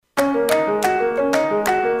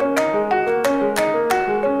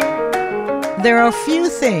There are few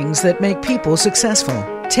things that make people successful.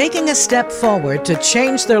 Taking a step forward to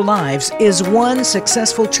change their lives is one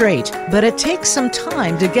successful trait, but it takes some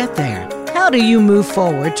time to get there. How do you move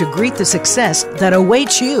forward to greet the success that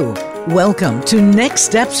awaits you? Welcome to Next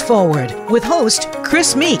Steps Forward with host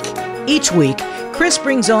Chris Meek. Each week, Chris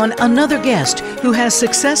brings on another guest who has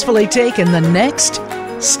successfully taken the next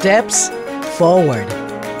steps forward.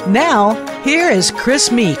 Now, here is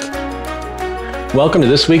Chris Meek. Welcome to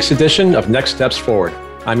this week's edition of Next Steps Forward.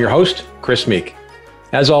 I'm your host, Chris Meek.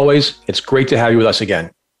 As always, it's great to have you with us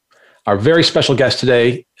again. Our very special guest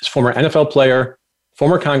today is former NFL player,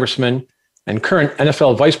 former congressman, and current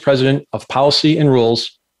NFL Vice President of Policy and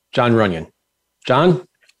Rules, Jon Runyan. Jon,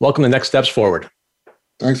 welcome to Next Steps Forward.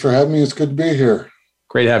 Thanks for having me. It's good to be here.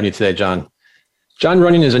 Great having you today, Jon. Jon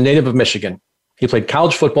Runyan is a native of Michigan. He played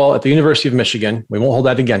college football at the University of Michigan. We won't hold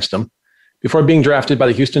that against him. Before being drafted by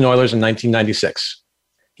the Houston Oilers in 1996.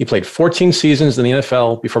 He played 14 seasons in the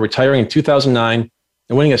NFL before retiring in 2009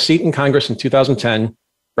 and winning a seat in Congress in 2010,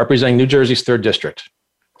 representing New Jersey's 3rd District.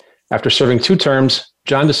 After serving 2 terms,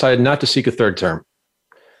 Jon decided not to seek a 3rd term.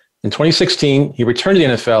 In 2016, he returned to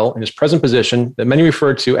the NFL in his present position that many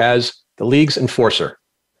refer to as the league's enforcer.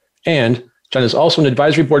 And Jon is also an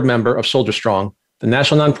advisory board member of Soldier Strong, the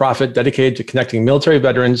national nonprofit dedicated to connecting military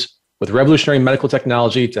veterans with revolutionary medical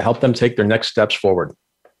technology to help them take their next steps forward.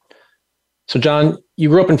 So, Jon, you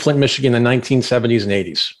grew up in Flint, Michigan in the 1970s and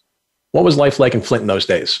 80s. What was life like in Flint in those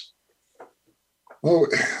days? Well,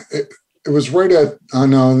 it was right at, I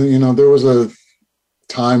know, there was a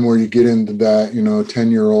time where you get into that,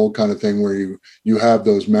 10-year-old kind of thing where you have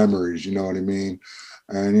those memories, you know what I mean?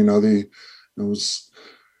 And, it was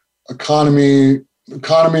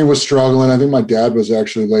economy was struggling. I think my dad was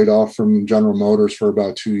actually laid off from General Motors for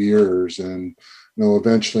about 2 years and,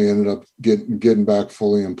 eventually ended up getting back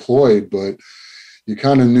fully employed. But you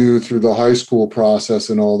kind of knew through the high school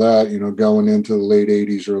process and all that, going into the late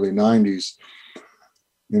 80s, early 90s,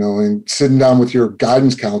 and sitting down with your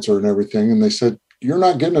guidance counselor and everything. And they said, you're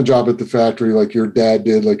not getting a job at the factory like your dad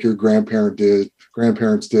did, like your grandparents did.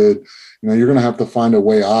 You're going to have to find a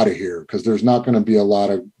way out of here because there's not going to be a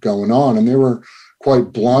lot of going on. And they were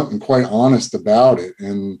quite blunt and quite honest about it.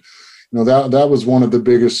 And, that was one of the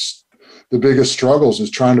biggest struggles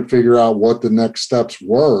is trying to figure out what the next steps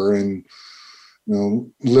were. And,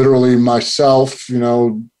 literally myself,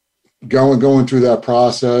 going through that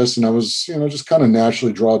process. And I was, just kind of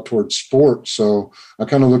naturally drawn towards sports. So I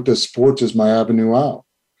kind of looked at sports as my avenue out.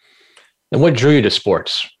 And what drew you to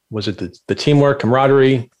sports? Was it the teamwork,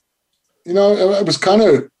 camaraderie?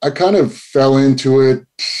 I kind of fell into it.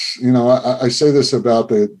 I say this about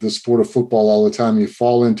the sport of football all the time. You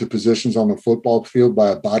fall into positions on the football field by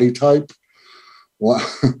a body type. Well,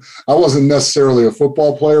 I wasn't necessarily a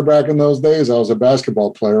football player back in those days. I was a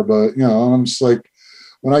basketball player, but, I'm just like,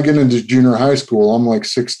 when I get into junior high school, I'm like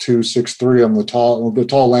 6'2", 6'3". I'm the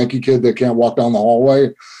tall, lanky kid that can't walk down the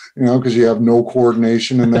hallway, because you have no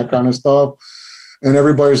coordination and that kind of stuff. And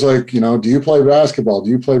everybody's like, do you play basketball?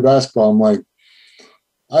 Do you play basketball? I'm like,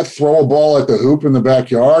 I throw a ball at the hoop in the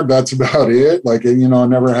backyard. That's about it. Like, I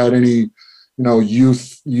never had any,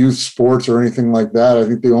 youth sports or anything like that. I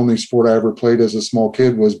think the only sport I ever played as a small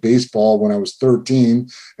kid was baseball when I was 13,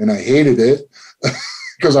 and I hated it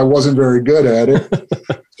because I wasn't very good at it.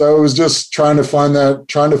 So I was just trying to find that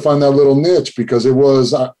little niche because I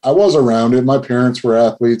was around it. My parents were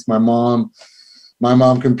athletes. My mom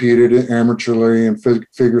competed amateurly in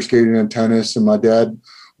figure skating and tennis, and my dad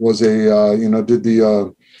was did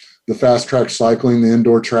the fast track cycling, the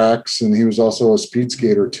indoor tracks, and he was also a speed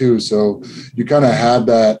skater too. So you kind of had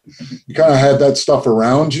that stuff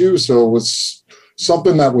around you. So it was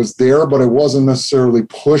something that was there, but it wasn't necessarily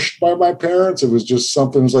pushed by my parents. It was just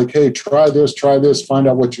something that was like, hey, try this, find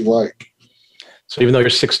out what you like. So even though you're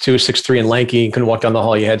 6'2", 6'3", and lanky, you couldn't walk down the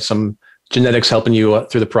hall, you had some genetics helping you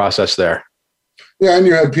through the process there. Yeah, and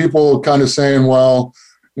you had people kind of saying, well,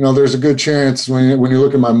 there's a good chance when you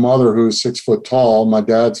look at my mother, who's 6 foot tall, my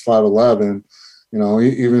dad's 5'11",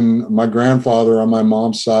 even my grandfather on my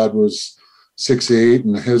mom's side was 6'8",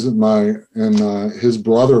 and his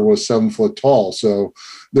brother was 7 foot tall. So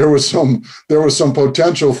there was some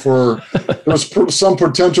potential for some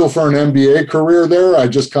potential for an NBA career there. I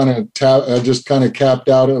just kind of capped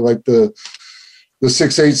out at like the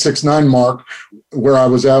 6'8", 6'9" mark where I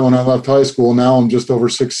was at when I left high school. Now I'm just over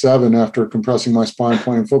 6'7" after compressing my spine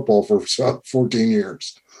playing football for 14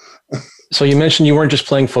 years. So you mentioned you weren't just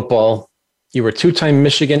playing football. You were a 2-time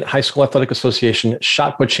Michigan High School Athletic Association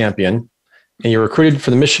shot put champion, and you were recruited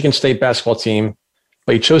for the Michigan State basketball team,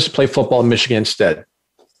 but you chose to play football in Michigan instead.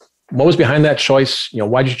 What was behind that choice?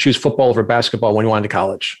 Why did you choose football over basketball when you went to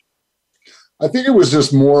college? I think it was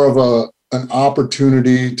just more of an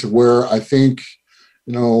opportunity to where I think,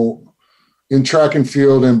 you know, in track and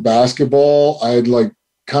field and basketball, I had like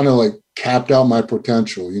kind of like capped out my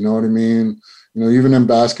potential. You know what I mean? You know, even in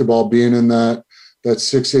basketball, being in that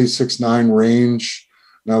 6'8", 6'9" range,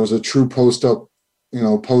 and I was a true post up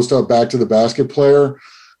back to the basket player.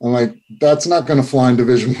 I'm like, that's not going to fly in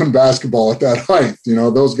Division I basketball at that height. You know,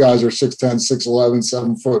 those guys are 6'10", 6'11",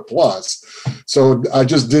 7 foot plus. So I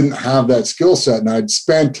just didn't have that skill set. And I'd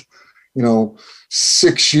spent, you know,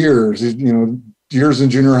 6 years, you know, years in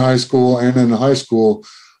junior high school and in high school,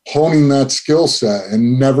 honing that skill set,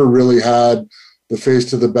 and never really had the face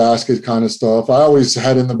to the basket kind of stuff. I always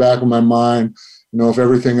had in the back of my mind, you know, if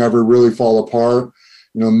everything ever really fall apart,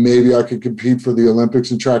 you know, maybe I could compete for the Olympics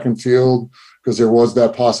in track and field, because there was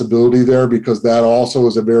that possibility there, because that also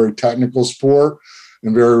is a very technical sport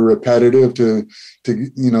and very repetitive to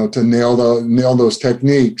nail those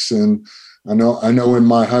techniques. And I know in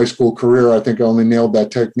my high school career, I think I only nailed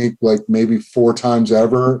that technique like maybe 4 times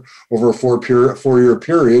ever over a 4-year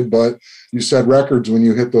period, but you set records when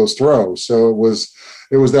you hit those throws. So it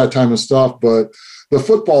was that time of stuff. But the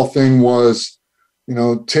football thing was, you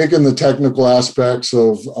know, taking the technical aspects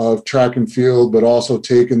of track and field, but also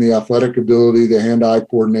taking the athletic ability, the hand-eye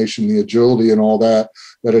coordination, the agility, and all that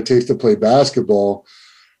it takes to play basketball.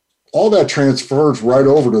 All that transfers right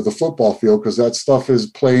over to the football field, because that stuff is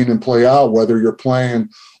play in and play out, whether you're playing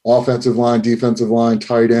offensive line, defensive line,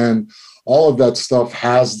 tight end. All of that stuff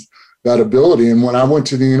has that ability. And when I went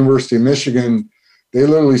to the University of Michigan, they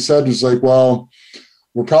literally said, it's like, well,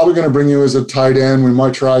 we're probably going to bring you as a tight end. We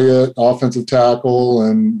might try you at offensive tackle,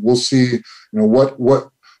 and we'll see, you know,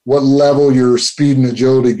 what level your speed and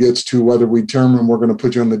agility gets to, whether we determine we're going to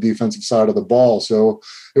put you on the defensive side of the ball. So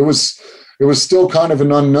it was still kind of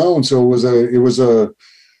an unknown. So it was an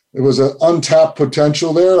untapped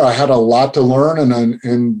potential there. I had a lot to learn.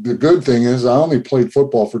 And the good thing is I only played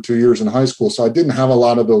football for 2 years in high school. So I didn't have a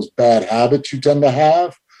lot of those bad habits you tend to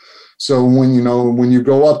have. So when you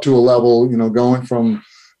go up to a level, you know, going from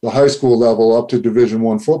the high school level up to Division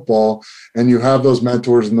I football, and you have those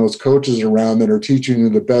mentors and those coaches around that are teaching you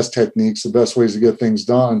the best techniques, the best ways to get things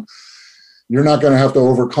done, you're not going to have to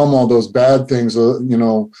overcome all those bad things, you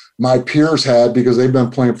know, my peers had, because they've been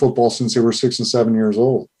playing football since they were 6 and 7 years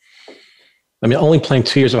old. I mean, only playing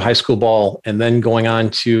 2 years of high school ball and then going on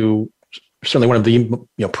to certainly one of the, you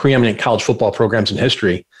know, preeminent college football programs in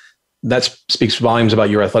history, that speaks volumes about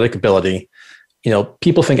your athletic ability. You know,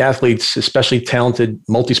 people think athletes, especially talented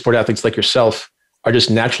multi-sport athletes like yourself, are just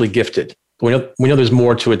naturally gifted. We know there's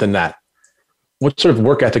more to it than that. What sort of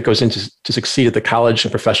work ethic goes into to succeed at the college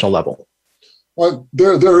and professional level? Well,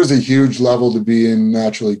 there is a huge level to being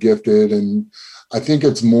naturally gifted. And I think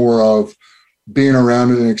it's more of being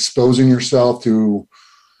around it and exposing yourself to,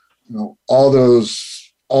 you know, all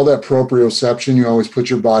that proprioception you always put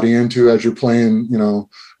your body into as you're playing, you know,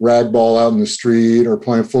 rag ball out in the street or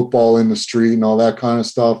playing football in the street and all that kind of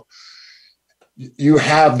stuff. You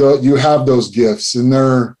have those gifts, and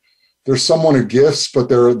they're somewhat of gifts, but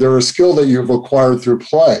they're a skill that you've acquired through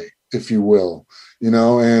play, if you will, you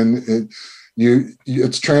know, and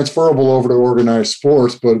it's transferable over to organized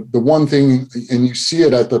sports. But the one thing, and you see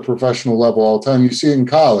it at the professional level all the time, you see it in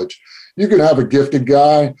college. You can have a gifted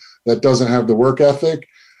guy that doesn't have the work ethic,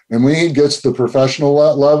 and when he gets to the professional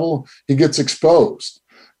level, he gets exposed,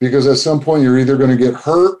 because at some point you're either going to get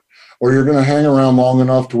hurt or you're going to hang around long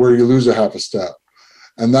enough to where you lose a half a step.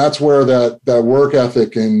 And that's where that work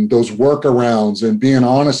ethic and those workarounds and being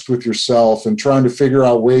honest with yourself and trying to figure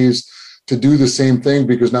out ways to do the same thing,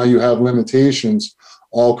 because now you have limitations,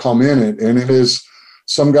 all come in it. And it is,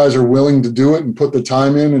 some guys are willing to do it and put the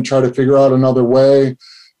time in and try to figure out another way, you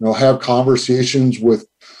know, have conversations with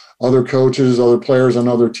other coaches, other players on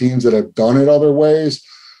other teams that have done it other ways.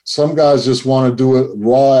 Some guys just want to do it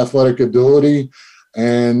raw athletic ability.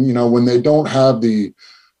 And, you know, when they don't have the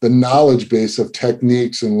knowledge base of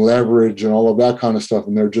techniques and leverage and all of that kind of stuff,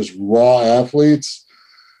 and they're just raw athletes,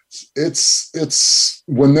 it's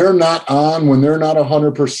when they're not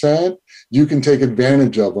 100%, you can take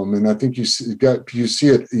advantage of them. And I think you see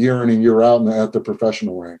it year in and year out at the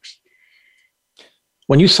professional ranks.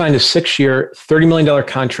 When you signed a 6-year, $30 million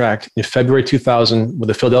contract in February 2000 with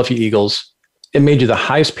the Philadelphia Eagles, it made you the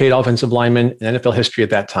highest paid offensive lineman in NFL history at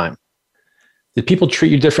that time. Did people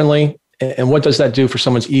treat you differently? And what does that do for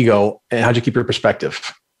someone's ego? And how'd you keep your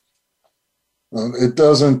perspective? It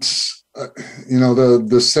doesn't, you know,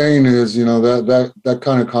 the saying is, you know, that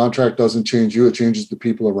kind of contract doesn't change you. It changes the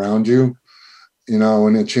people around you, you know,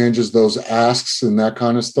 and it changes those asks and that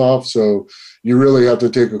kind of stuff. So you really have to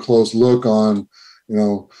take a close look on, you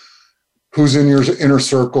know, who's in your inner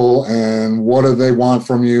circle and what do they want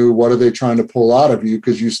from you? What are they trying to pull out of you?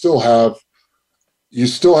 Because you still have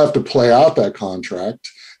to play out that contract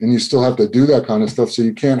and you still have to do that kind of stuff. So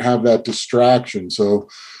you can't have that distraction. So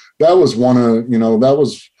that was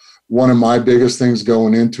one of my biggest things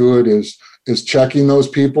going into it is checking those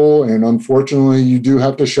people. And unfortunately, you do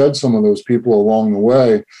have to shed some of those people along the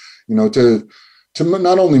way, to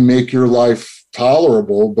not only make your life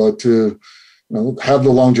tolerable, but to have the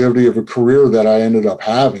longevity of a career that I ended up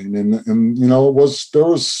having. And there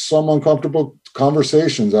was some uncomfortable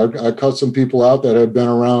conversations. I cut some people out that had been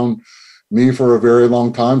around me for a very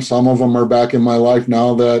long time. Some of them are back in my life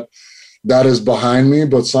now that is behind me,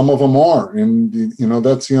 but some of them aren't. And,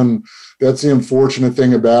 that's the unfortunate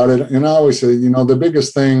thing about it. And I always say, the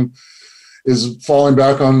biggest thing is falling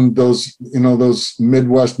back on those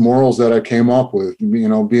Midwest morals that I came up with,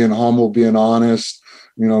 being humble, being honest,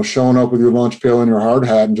 showing up with your lunch pail and your hard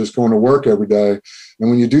hat and just going to work every day. And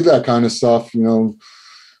when you do that kind of stuff,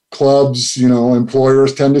 clubs,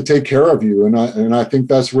 employers tend to take care of you. And I think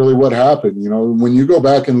that's really what happened. When you go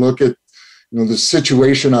back and look at, the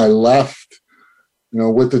situation I left,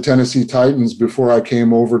 with the Tennessee Titans before I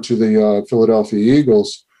came over to the Philadelphia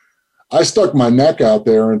Eagles, I stuck my neck out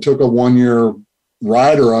there and took a 1-year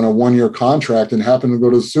rider on a 1-year contract and happened to go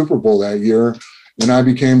to the Super Bowl that year. And I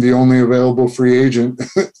became the only available free agent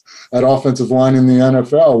at offensive line in the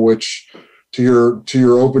NFL, which to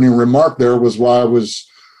your opening remark there was why I was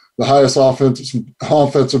the highest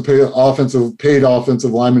paid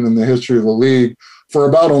offensive lineman in the history of the league for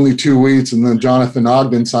about only 2 weeks. And then Jonathan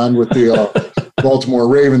Ogden signed with the Baltimore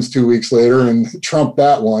Ravens 2 weeks later and trumped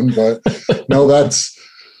that one. But no, that's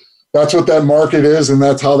what that market is, and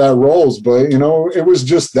that's how that rolls. But, it was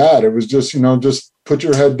just that. It was just, just put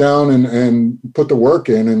your head down and put the work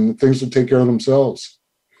in, and things will take care of themselves.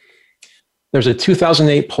 There's a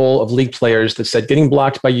 2008 poll of league players that said getting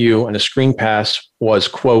blocked by you on a screen pass was,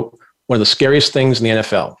 quote, one of the scariest things in the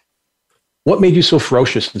NFL. What made you so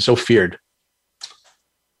ferocious and so feared?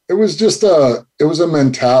 It was just a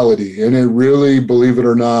mentality. And it really, believe it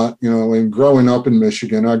or not, in growing up in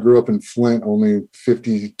Michigan, I grew up in Flint, only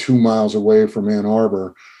 52 miles away from Ann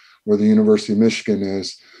Arbor, where the University of Michigan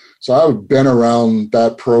is. So I've been around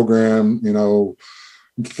that program,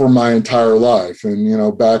 for my entire life. And,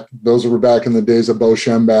 those were back in the days of Bo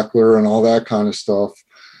Schembechler and all that kind of stuff.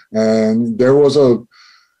 And there was a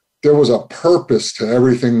purpose to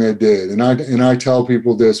everything they did. And I tell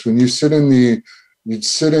people this: when you'd sit in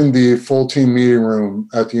the full team meeting room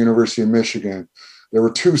at the University of Michigan, there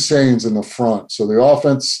were two sayings in the front. So the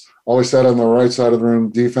offense always sat on the right side of the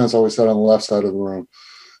room, defense always sat on the left side of the room.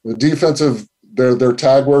 The defensive, their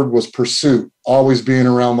tag word was pursuit, always being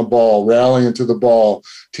around the ball, rallying to the ball,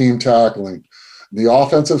 team tackling. The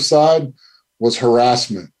offensive side was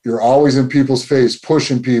harassment. You're always in people's face,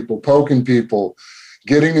 pushing people, poking people,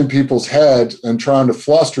 getting in people's heads and trying to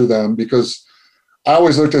fluster them, because I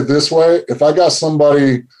always looked at it this way: if I got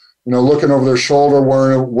somebody, looking over their shoulder,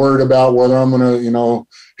 worried about whether I'm going to,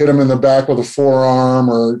 hit them in the back with a forearm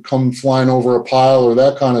or come flying over a pile or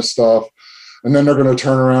that kind of stuff, and then they're going to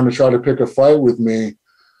turn around and try to pick a fight with me,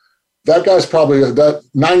 that guy's probably, that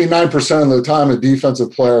 99% of the time, a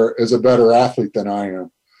defensive player is a better athlete than I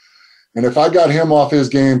am. And if I got him off his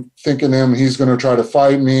game thinking he's going to try to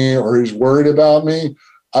fight me or he's worried about me,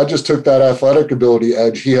 I just took that athletic ability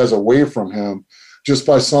edge he has away from him, just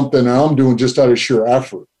by something I'm doing just out of sheer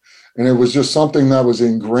effort. And it was just something that was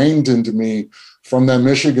ingrained into me from that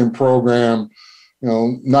Michigan program.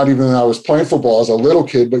 Not even that I was playing football as a little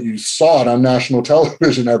kid, but you saw it on national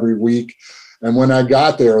television every week. And when I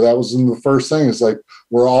got there, that was the first thing. It's like,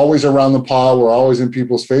 we're always around the pile. We're always in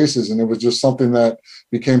people's faces. And it was just something that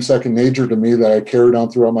became second nature to me that I carried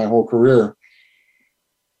on throughout my whole career.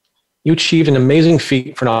 You achieved an amazing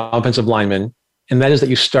feat for an offensive lineman, and that is that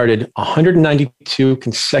you started 192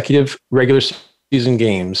 consecutive regular season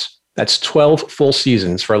games. That's 12 full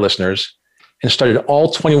seasons for our listeners, and started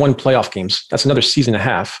all 21 playoff games. That's another season and a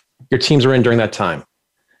half your teams are in during that time.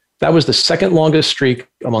 That was the second longest streak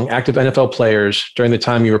among active NFL players during the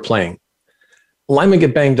time you were playing. Linemen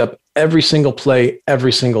get banged up every single play,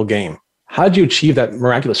 every single game. How did you achieve that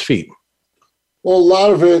miraculous feat? Well, a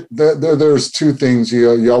lot of it, there's two things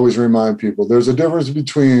you always remind people. There's a difference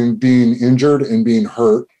between being injured and being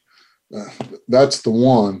hurt. That's the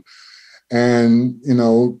one. And,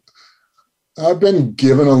 I've been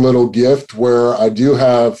given a little gift where I do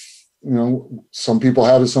have, some people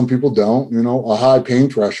have it, some people don't, a high pain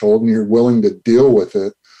threshold, and you're willing to deal with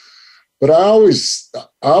it. But I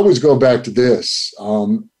always go back to this.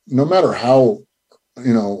 No matter how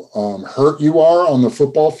hurt you are on the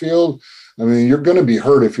football field, I mean, you're going to be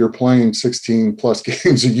hurt if you're playing 16 plus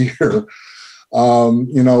games a year.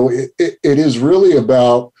 It is really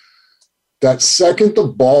about that second the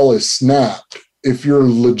ball is snapped. If you're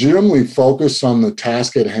legitimately focused on the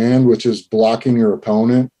task at hand, which is blocking your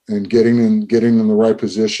opponent and getting in the right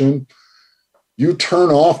position, you turn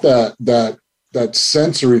off that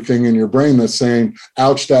sensory thing in your brain that's saying,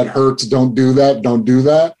 ouch, that hurts, don't do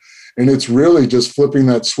that. And it's really just flipping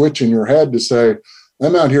that switch in your head to say,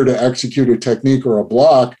 I'm out here to execute a technique or a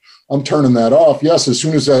block. I'm turning that off. Yes, as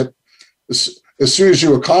soon as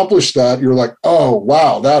you accomplish that, you're like, oh,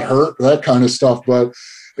 wow, that hurt, that kind of stuff. But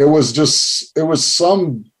it was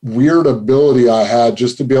some weird ability I had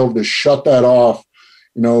just to be able to shut that off,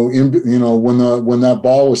 when that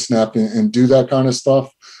ball was snapped and do that kind of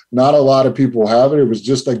stuff. Not a lot of people have it. It was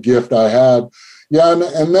just a gift I had. Yeah,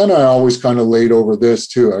 and then I always kind of laid over this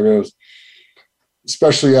too. I goes,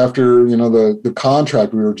 especially after, the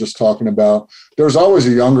contract we were just talking about, there's always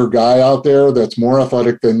a younger guy out there that's more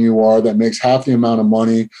athletic than you are, that makes half the amount of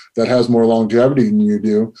money, that has more longevity than you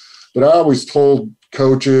do. But I always told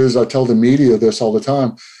coaches, I tell the media this all the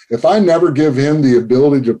time, if I never give him the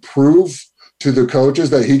ability to prove to the coaches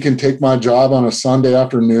that he can take my job on a Sunday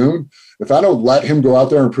afternoon, if I don't let him go out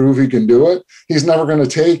there and prove he can do it, he's never going to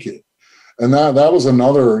take it. And that was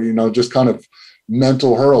another, just kind of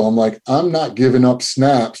mental hurdle. I'm like, I'm not giving up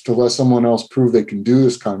snaps to let someone else prove they can do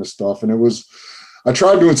this kind of stuff. And I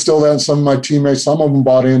tried to instill that in some of my teammates. Some of them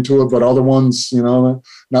bought into it, but other ones,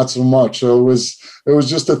 not so much. So it was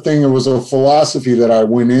just a thing. It was a philosophy that I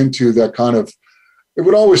went into that kind of, it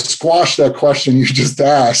would always squash that question you just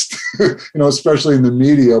asked, especially in the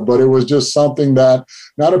media, but it was just something that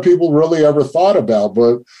not a people really ever thought about.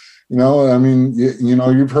 But,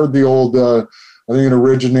 you've heard the old, I think it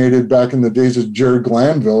originated back in the days of Jerry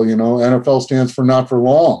Glanville, NFL stands for not for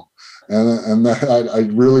long. And I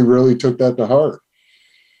really, really took that to heart.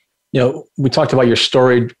 We talked about your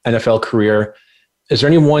storied NFL career. Is there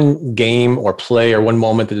any one game or play or one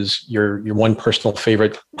moment that is your one personal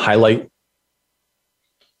favorite highlight?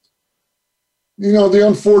 The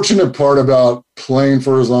unfortunate part about playing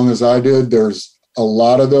for as long as I did, there's a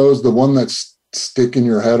lot of those. The one that's stick in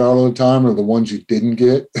your head all the time are the ones you didn't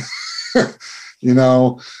get. Even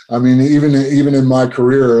in my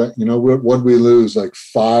career, what we lose, like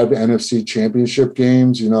 5 NFC championship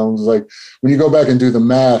games, like when you go back and do the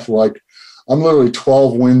math, like I'm literally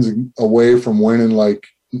 12 wins away from winning like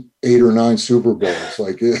 8 or 9 Super Bowls.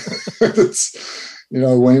 Like it's,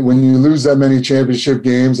 when you lose that many championship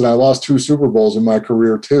games, and I lost 2 Super Bowls in my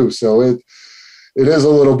career too. So it is a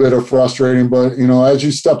little bit of frustrating, but, as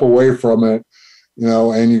you step away from it,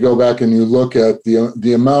 and you go back and you look at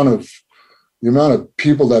the amount of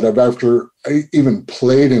people that have after even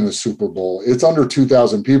played in a Super Bowl, it's under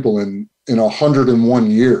 2,000 people in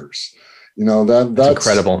 101 years. That's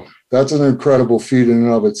incredible. That's an incredible feat in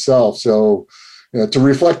and of itself. So to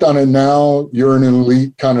reflect on it now, you're an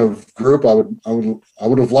elite kind of group. I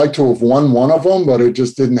would have liked to have won one of them, but it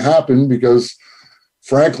just didn't happen because,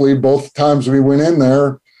 frankly, both times we went in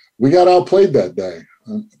there, we got outplayed that day.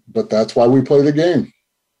 But that's why we play the game.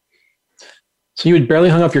 So you had barely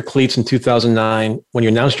hung up your cleats in 2009 when you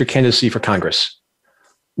announced your candidacy for Congress.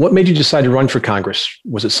 What made you decide to run for Congress?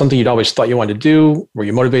 Was it something you'd always thought you wanted to do? Were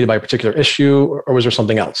you motivated by a particular issue, or was there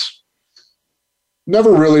something else?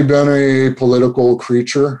 Never really been a political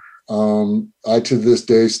creature. I, to this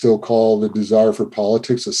day, still call the desire for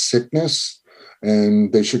politics a sickness,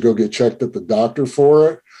 and they should go get checked at the doctor for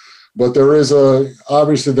it. But there is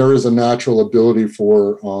a natural ability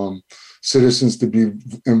for citizens to be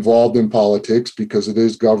involved in politics because it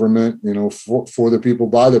is government, for the people,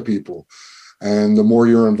 by the people. And the more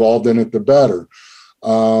you're involved in it, the better.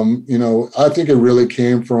 I think it really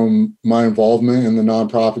came from my involvement in the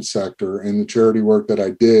nonprofit sector and the charity work that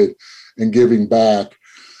I did and giving back.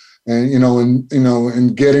 And,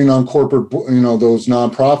 and getting on corporate, those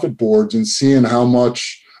nonprofit boards and seeing how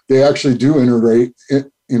much they actually do integrate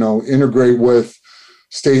with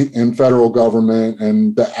state and federal government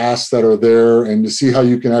and the asks that are there, and to see how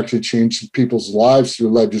you can actually change people's lives through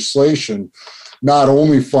legislation, not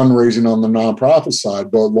only fundraising on the nonprofit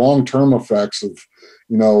side, but long-term effects of,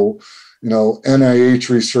 NIH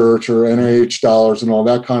research or NIH dollars and all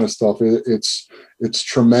that kind of stuff. It's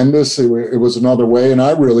tremendous. It was another way. And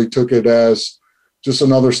I really took it as just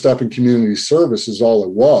another step in community service is all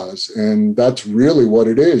it was. And that's really what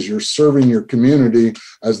it is. You're serving your community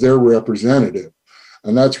as their representative.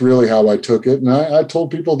 And that's really how I took it. And I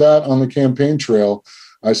told people that on the campaign trail.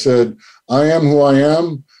 I said, I am who I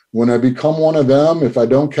am. When I become one of them, if I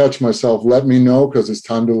don't catch myself, let me know because it's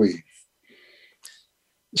time to leave.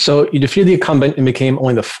 So you defeated the incumbent and became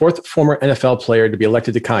only the fourth former NFL player to be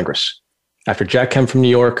elected to Congress, after Jack Kemp from New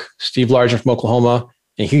York, Steve Largent from Oklahoma,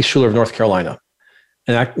 and Heath Shuler of North Carolina.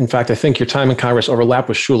 And in fact, I think your time in Congress overlapped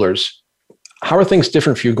with Shuler's. How are things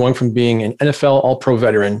different for you going from being an NFL All-Pro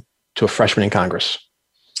veteran to a freshman in Congress?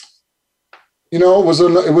 You know,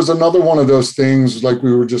 it was another one of those things like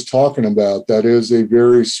we were just talking about. That is a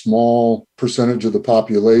very small percentage of the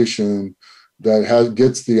population that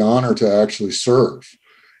gets the honor to actually serve.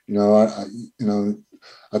 You know,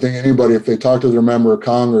 I think anybody, if they talk to their member of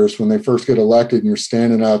Congress when they first get elected, and you're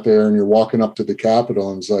standing out there and you're walking up to the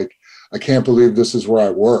Capitol, and it's like, I can't believe this is where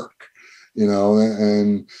I work. You know,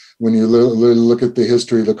 and when you look at the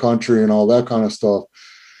history of the country and all that kind of stuff,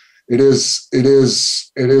 it is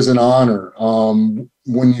an honor.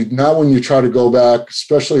 When you try to go back,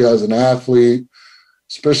 especially as an athlete,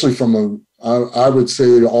 especially from I would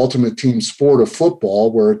say the ultimate team sport of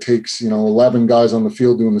football, where it takes, 11 guys on the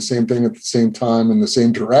field doing the same thing at the same time in the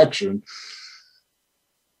same direction.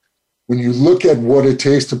 When you look at what it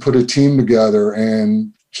takes to put a team together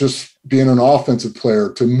and just being an offensive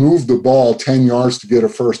player, to move the ball 10 yards to get a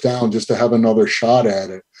first down just to have another shot at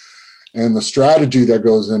it, and the strategy that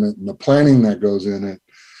goes in it and the planning that goes in it.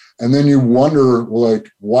 And then you wonder, like,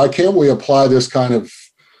 why can't we apply this kind of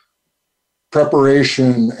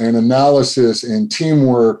preparation and analysis and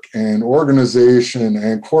teamwork and organization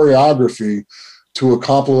and choreography to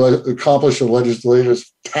accomplish a legislative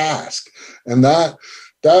task? And that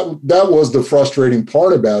was the frustrating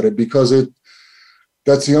part about it, because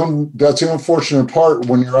that's the unfortunate part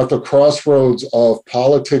when you're at the crossroads of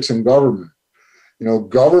politics and government. You know,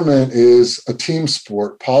 government is a team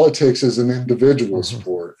sport. Politics is an individual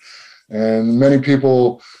sport. And many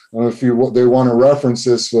people, I don't know if they want to reference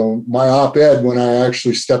this, my op-ed when I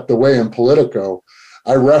actually stepped away in Politico,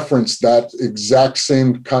 I referenced that exact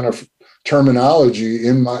same kind of terminology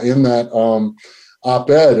in that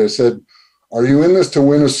op-ed. I said, are you in this to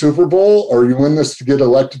win a Super Bowl, or are you in this to get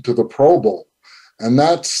elected to the Pro Bowl? And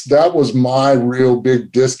that was my real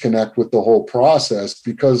big disconnect with the whole process,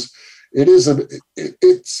 because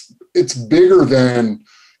it's bigger than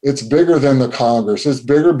the Congress. It's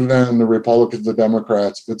bigger than the Republicans, the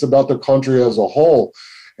Democrats. It's about the country as a whole.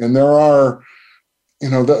 And there are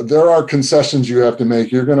concessions you have to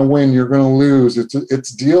make. You're going to win, you're going to lose.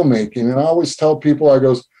 It's deal making. And I always tell people, I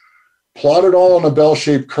goes, plot it all on a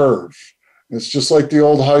bell-shaped curve. It's just like the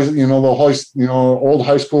old old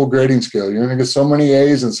high school grading scale. You're going to get so many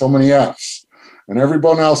A's and so many F's, and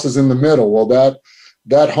everyone else is in the middle. Well,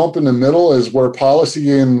 that hump in the middle is where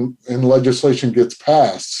policy and legislation gets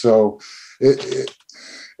passed. So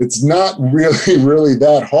it's not really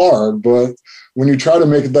that hard, but when you try to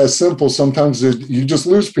make it that simple, sometimes you just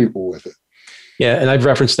lose people with it. Yeah, and I've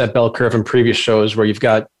referenced that bell curve in previous shows where you've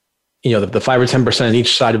got, the 5 or 10% on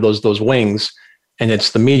each side of those wings. And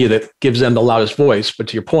it's the media that gives them the loudest voice. But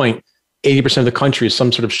to your point, 80% of the country is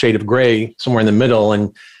some sort of shade of gray somewhere in the middle.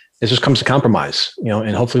 And it just comes to compromise,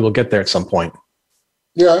 and hopefully we'll get there at some point.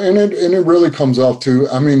 Yeah. And it really comes off to,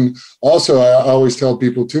 also, I always tell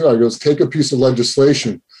people too, I goes, take a piece of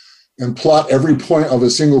legislation and plot every point of a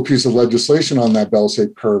single piece of legislation on that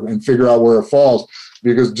bell-shaped curve and figure out where it falls.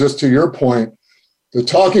 Because just to your point, the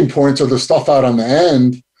talking points are the stuff out on the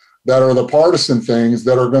end that are the partisan things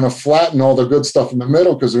that are going to flatten all the good stuff in the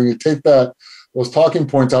middle. Because when you take those talking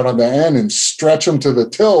points out on the end and stretch them to the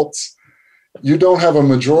tilts, you don't have a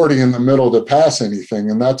majority in the middle to pass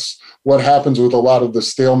anything. And that's what happens with a lot of the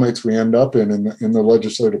stalemates we end up in the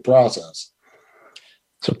legislative process.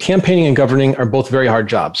 So campaigning and governing are both very hard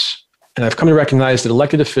jobs. And I've come to recognize that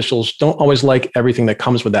elected officials don't always like everything that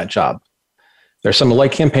comes with that job. There are some who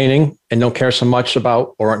like campaigning and don't care so much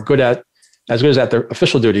about, or aren't as good as at their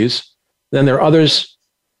official duties. Then there are others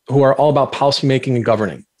who are all about policymaking and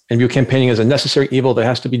governing and view campaigning as a necessary evil that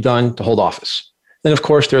has to be done to hold office. Then, of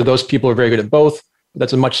course, there are those people who are very good at both, but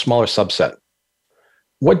that's a much smaller subset.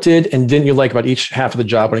 What did and didn't you like about each half of the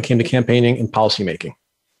job when it came to campaigning and policymaking?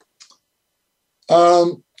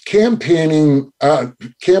 Campaigning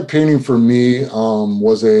for me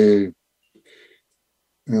was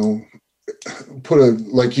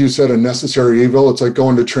like you said, a necessary evil. It's like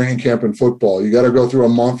going to training camp in football. You got to go through a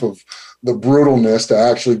month of the brutalness to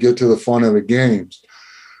actually get to the fun of the games.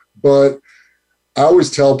 But I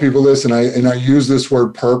always tell people this, and I use this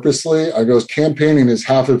word purposely. I goes, campaigning is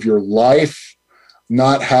half of your life,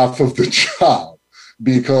 not half of the job.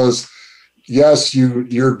 Because yes,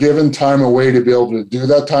 you're given time away to be able to do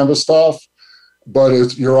that type of stuff, but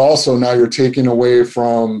you're taking away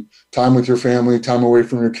from time with your family, time away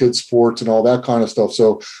from your kids' sports and all that kind of stuff.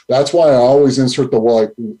 So that's why I always insert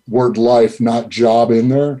the word life, not job in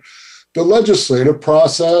there, the legislative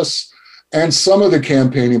process and some of the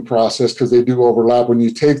campaigning process, because they do overlap when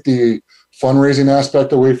you take the fundraising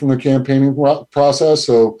aspect away from the campaigning process.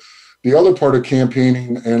 So the other part of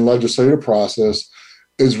campaigning and legislative process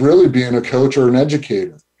is really being a coach or an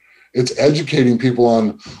educator. It's educating people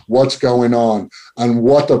on what's going on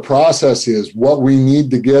what the process is, what we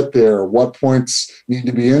need to get there, what points need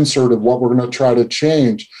to be inserted, what we're going to try to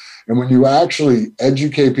change. And when you actually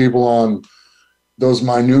educate people on those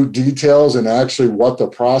minute details and actually what the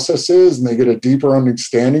process is, and they get a deeper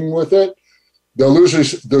understanding with it, they'll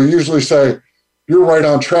usually say, "You're right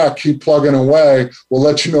on track, keep plugging away. We'll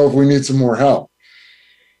let you know if we need some more help."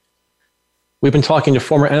 We've been talking to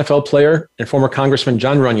former NFL player and former Congressman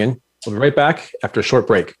Jon Runyan. We'll be right back after a short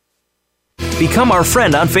break. Become our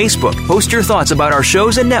friend on Facebook. Post your thoughts about our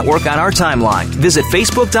shows and network on our timeline. Visit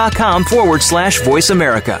Facebook.com/Voice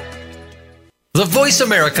America. The Voice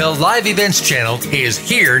America Live Events channel is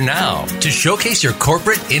here now to showcase your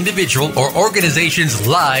corporate, individual, or organization's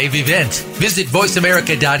live event. Visit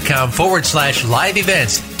voiceamerica.com/live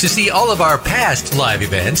events to see all of our past live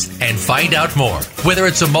events and find out more. Whether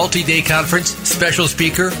it's a multi-day conference, special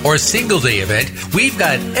speaker, or single-day event, we've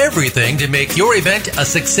got everything to make your event a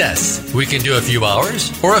success. We can do a few hours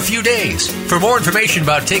or a few days. For more information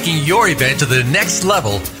about taking your event to the next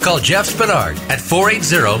level, call Jeff Spinard at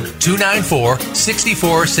 480-294-6417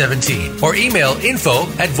 or email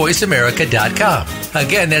info@voiceamerica.com.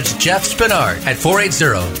 Again, that's Jeff Spinard at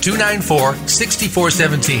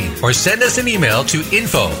 480-294-6417 or send us an email to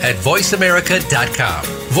info@voiceamerica.com.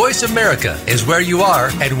 Voice America is where you are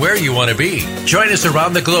and where you want to be. Join us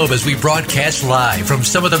around the globe as we broadcast live from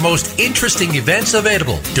some of the most interesting events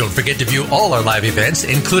available. Don't forget to view all our live events,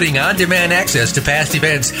 including on-demand access to past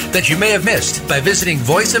events that you may have missed by visiting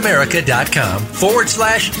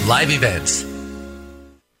voiceamerica.com/live events.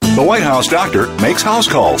 The White House doctor makes house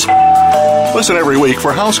calls. Listen every week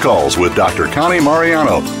for House Calls with Dr. Connie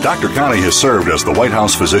Mariano. Dr. Connie has served as the White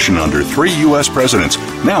House physician under 3 U.S. presidents.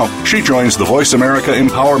 Now, she joins the Voice America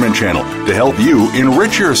Empowerment Channel to help you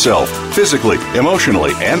enrich yourself physically,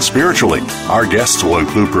 emotionally, and spiritually. Our guests will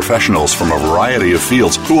include professionals from a variety of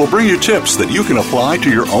fields who will bring you tips that you can apply to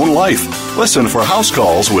your own life. Listen for House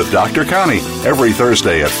Calls with Dr. Connie every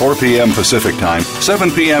Thursday at 4 p.m. Pacific Time,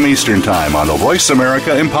 7 p.m. Eastern Time on the Voice America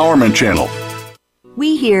Empowerment Channel.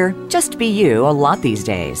 We hear "just be you" a lot these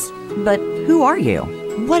days. But who are you?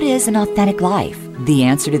 What is an authentic life? The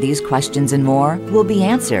answer to these questions and more will be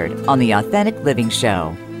answered on The Authentic Living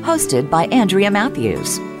Show, hosted by Andrea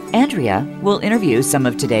Matthews. Andrea will interview some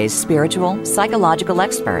of today's spiritual, psychological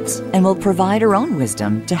experts and will provide her own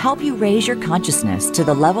wisdom to help you raise your consciousness to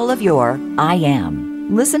the level of your I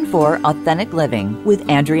Am. Listen for Authentic Living with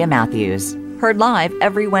Andrea Matthews. Heard live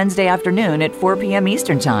every Wednesday afternoon at 4 p.m.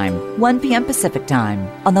 Eastern Time, 1 p.m. Pacific Time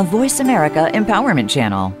on the Voice America Empowerment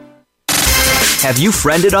Channel. Have you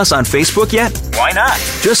friended us on Facebook yet? Why not?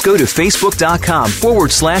 Just go to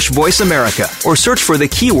facebook.com/Voice America or search for the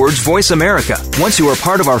keywords Voice America. Once you are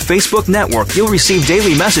part of our Facebook network, you'll receive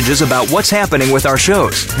daily messages about what's happening with our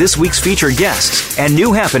shows, this week's featured guests, and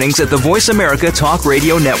new happenings at the Voice America Talk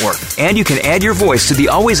Radio Network. And you can add your voice to the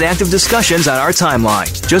always active discussions on our timeline.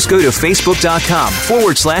 Just go to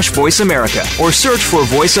facebook.com/Voice America or search for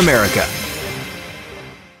Voice America.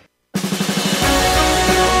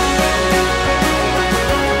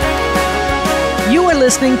 You are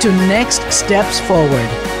listening to Next Steps Forward.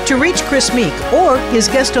 To reach Chris Meek or his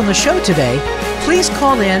guest on the show today, please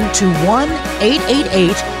call in to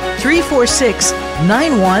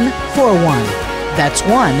 1-888-346-9141. That's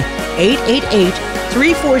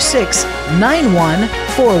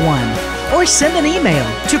 1-888-346-9141. Or send an email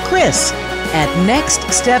to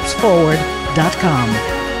chris@nextstepsforward.com.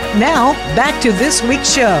 Now, back to this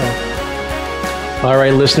week's show. All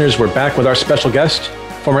right, listeners, we're back with our special guest,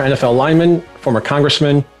 former NFL lineman, former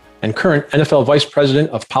congressman, and current NFL Vice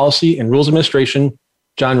President of Policy and Rules Administration,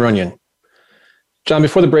 Jon Runyan. Jon,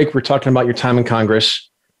 before the break, we're talking about your time in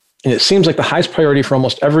Congress, and it seems like the highest priority for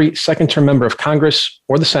almost every second-term member of Congress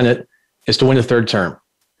or the Senate is to win a third term.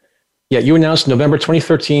 Yet you announced in November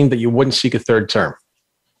 2013 that you wouldn't seek a third term.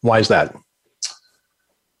 Why is that?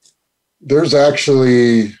 There's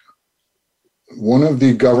actually one of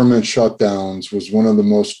the government shutdowns was one of the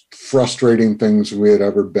most frustrating things we had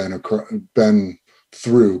ever been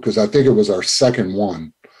through, because I think it was our second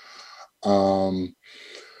one. And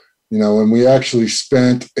we actually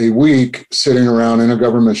spent a week sitting around in a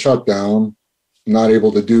government shutdown, not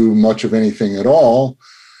able to do much of anything at all.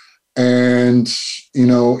 And,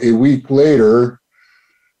 a week later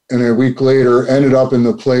ended up in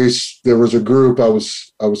the place. There was a group. I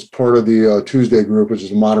was part of the Tuesday group, which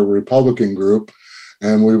is a moderate Republican group.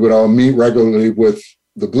 and we would all meet regularly with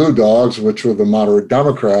the Blue Dogs, which were the moderate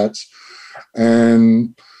Democrats,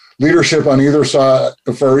 and leadership on either side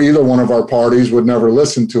for either one of our parties would never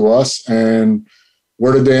listen to us. And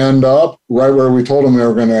where did they end up? Right where we told them they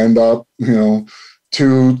were going to end up,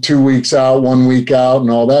 2 weeks out, 1 week out,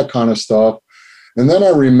 and all that kind of stuff. And then I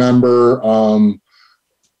remember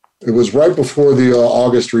it was right before the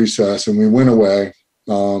August recess, and we went away.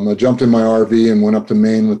 I jumped in my RV and went up to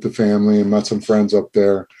Maine with the family and met some friends up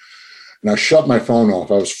there. And I shut my phone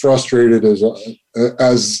off. I was frustrated as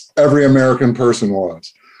every American person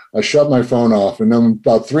was. I shut my phone off, and then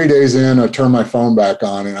about 3 days in, I turned my phone back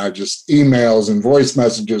on, and I just emails and voice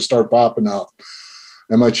messages start popping up.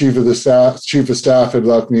 And my chief of staff had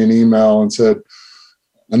left me an email and said,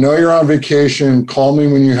 "I know you're on vacation. Call me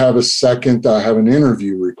when you have a second. I have an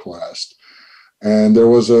interview request." And there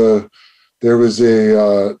was a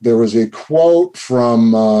quote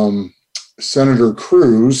from Senator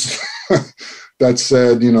Cruz that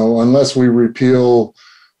said, unless we repeal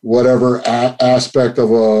whatever aspect of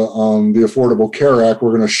the Affordable Care Act, we're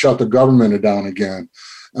going to shut the government down again.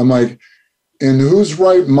 I'm like, in whose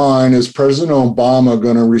right mind is President Obama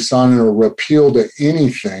going to resign or repeal to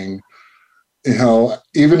anything?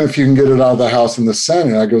 Even if you can get it out of the House and the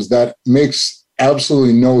Senate. I goes, that makes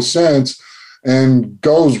absolutely no sense and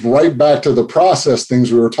goes right back to the process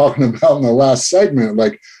things we were talking about in the last segment.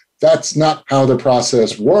 Like, that's not how the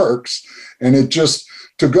process works. And it just,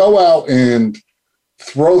 to go out and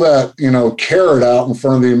throw that, carrot out in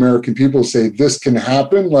front of the American people, say this can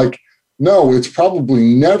happen. Like, no, it's probably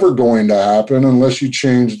never going to happen unless you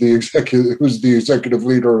change who's the executive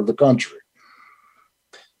leader of the country.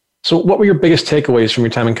 So what were your biggest takeaways from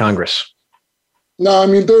your time in Congress? No, I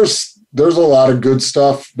mean, there's a lot of good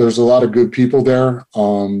stuff. There's a lot of good people there.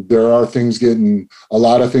 There are a lot of things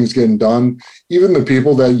getting done. Even the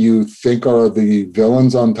people that you think are the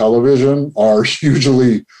villains on television are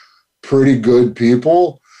usually pretty good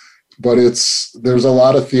people, but there's a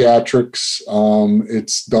lot of theatrics.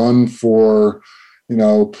 It's done for,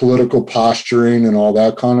 political posturing and all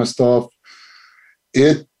that kind of stuff.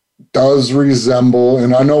 It does resemble,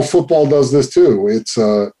 and I know football does this too. It's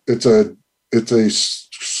a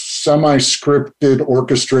semi-scripted,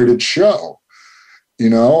 orchestrated show,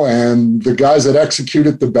 and the guys that execute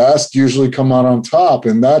it the best usually come out on top.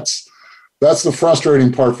 And that's the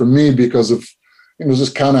frustrating part for me, because of,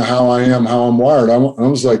 just kind of how I am, how I'm wired. I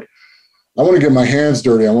was like, I want to get my hands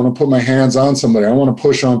dirty. I want to put my hands on somebody. I want to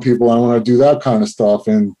push on people. I want to do that kind of stuff.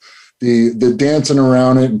 And the dancing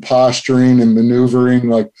around it and posturing and maneuvering,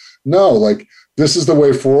 like, no, like, this is the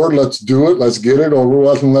way forward. Let's do it. Let's get it over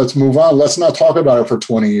with and let's move on. Let's not talk about it for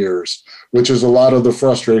 20 years, which is a lot of the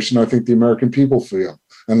frustration I think the American people feel.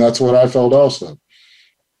 And that's what I felt also.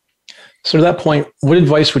 So to that point, what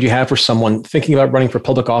advice would you have for someone thinking about running for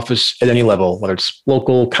public office at any level, whether it's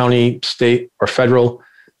local, county, state, or federal?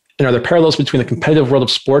 And are there parallels between the competitive world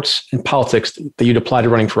of sports and politics that you'd apply to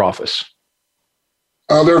running for office?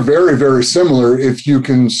 They're very, very similar if you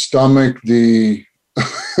can stomach the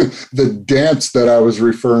dance that I was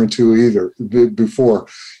referring to before.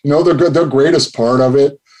 The greatest part of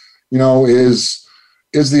it,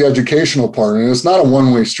 is the educational part. And it's not a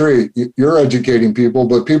one-way street. You're educating people,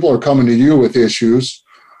 but people are coming to you with issues,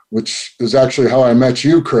 which is actually how I met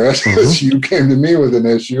you, Chris. Mm-hmm. You came to me with an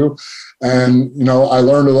issue. And, I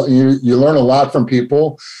learned a lot. You learn a lot from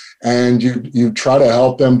people, and you try to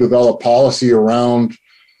help them develop policy around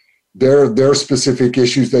their specific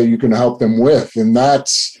issues that you can help them with. And that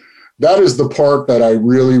is the part that I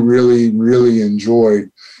really, really, really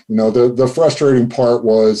enjoyed. The frustrating part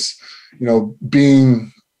was,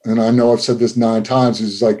 being, and I know I've said this 9 times,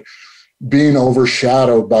 is like being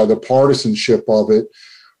overshadowed by the partisanship of it.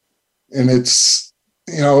 And it's,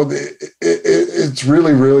 it's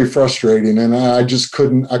really, really frustrating. And I just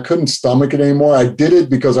couldn't stomach it anymore. I did it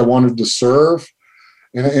because I wanted to serve.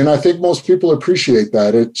 And I think most people appreciate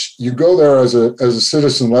that. You go there as a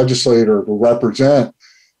citizen legislator to represent,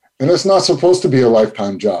 and it's not supposed to be a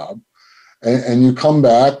lifetime job. And you come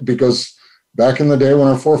back because back in the day when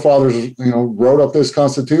our forefathers, wrote up this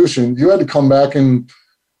Constitution, you had to come back and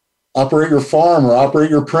operate your farm or operate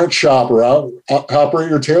your print shop or operate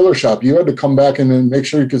your tailor shop. You had to come back and then make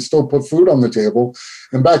sure you could still put food on the table.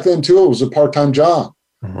 And back then too, it was a part-time job.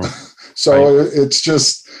 Mm-hmm. So right.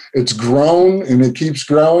 It's grown and it keeps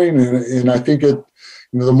growing. And I think the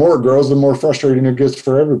more it grows, the more frustrating it gets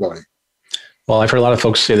for everybody. Well, I've heard a lot of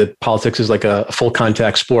folks say that politics is like a full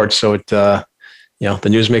contact sport. So the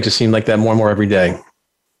news makes it seem like that more and more every day.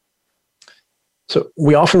 So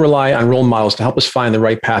we often rely on role models to help us find the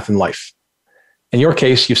right path in life. In your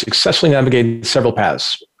case, you've successfully navigated several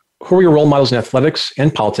paths. who were your role models in athletics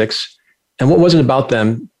and politics, and what was it about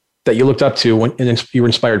them that you looked up to and you were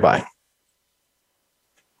inspired by?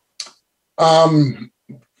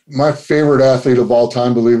 My favorite athlete of all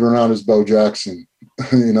time, believe it or not, is Bo Jackson.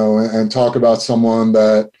 And talk about someone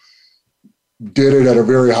that did it at a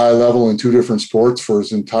very high level in two different sports for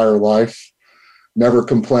his entire life. Never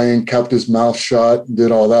complained, kept his mouth shut,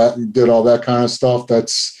 did all that kind of stuff.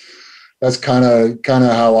 That's kind of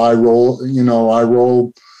how I roll. I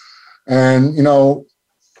roll, and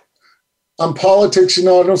on politics, I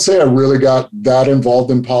don't say I really got that involved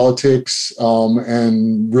in politics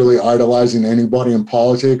and really idolizing anybody in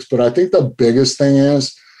politics. But I think the biggest thing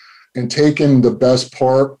is in taking the best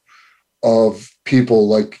part of people.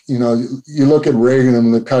 Like, you look at Reagan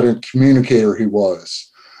and the kind of communicator he was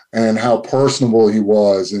and how personable he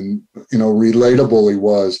was and, relatable he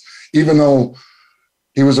was, even though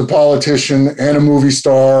he was a politician and a movie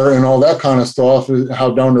star and all that kind of stuff,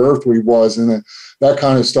 how down to earth he was. And that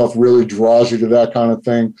kind of stuff really draws you to that kind of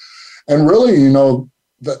thing. And really,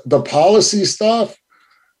 the policy stuff,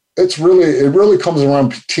 it really comes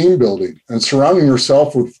around team building and surrounding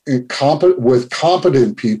yourself with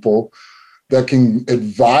competent people that can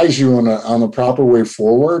advise you on a proper way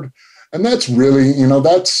forward. And that's really,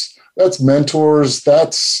 that's mentors,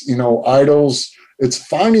 that's, idols. It's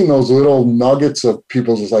finding those little nuggets of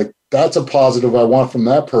people just like, that's a positive I want from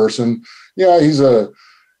that person. Yeah,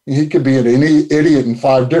 he could be an idiot in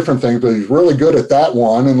 5 different things, but he's really good at that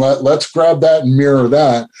one. And let's grab that and mirror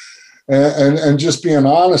that. And just being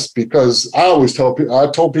honest, because I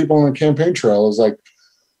told people on the campaign trail, I was like,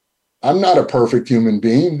 I'm not a perfect human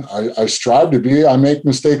being. I strive to be. I make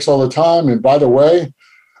mistakes all the time. And by the way,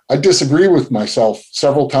 I disagree with myself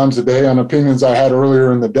several times a day on opinions I had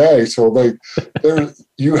earlier in the day. So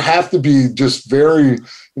you have to be just very,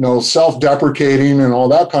 self-deprecating and all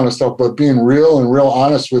that kind of stuff, but being real and real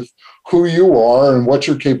honest with who you are and what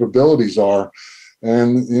your capabilities are.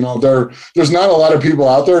 And, there's not a lot of people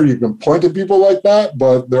out there. You can point to people like that,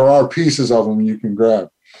 but there are pieces of them you can grab.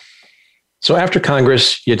 So after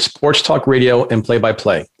Congress, you had sports talk radio and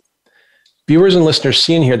play-by-play. Viewers and listeners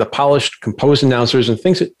see and hear the polished, composed announcers and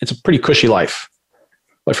thinks it's a pretty cushy life.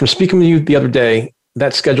 But from speaking with you the other day,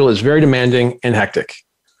 that schedule is very demanding and hectic.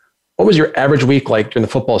 What was your average week like during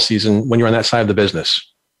the football season when you were on that side of the business?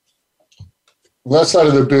 That side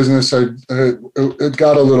of the business, it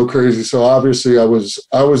got a little crazy. So obviously I was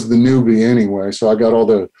the newbie anyway. So I got all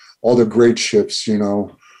the great shifts,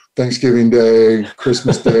 Thanksgiving Day,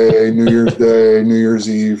 Christmas Day, New Year's Day, New Year's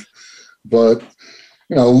Eve. But,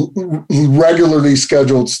 regularly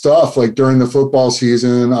scheduled stuff like during the football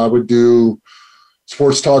season, I would do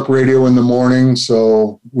sports talk radio in the morning.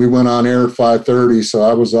 So we went on air at 5:30. So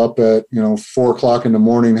I was up at, 4 o'clock in the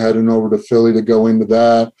morning, heading over to Philly to go into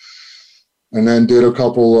that. And then did a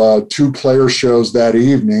couple 2-player shows that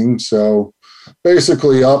evening. So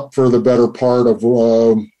basically up for the better part of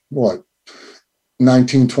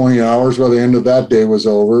 19, 20 hours by the end of that day was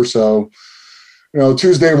over. So,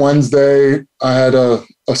 Tuesday, Wednesday, I had a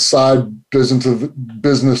side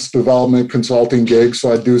business development consulting gig.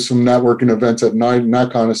 So I'd do some networking events at night and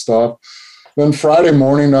that kind of stuff. Then Friday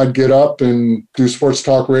morning, I'd get up and do sports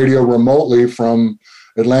talk radio remotely from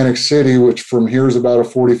Atlantic City, which from here is about a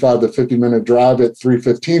 45 to 50-minute drive at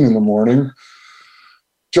 3:15 in the morning.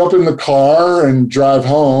 Jump in the car and drive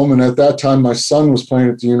home. And at that time, my son was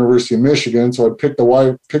playing at the University of Michigan. So I'd pick the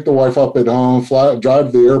wife up at home, drive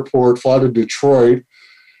to the airport, fly to Detroit,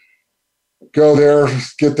 go there,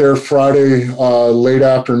 get there Friday late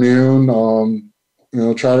afternoon,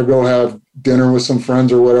 try to go have dinner with some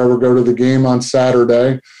friends or whatever, go to the game on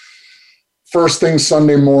Saturday. First thing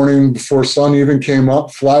Sunday morning, before sun even came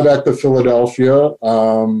up, fly back to Philadelphia.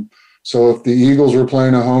 So if the Eagles were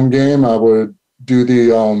playing a home game, I would do the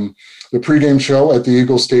pregame show at the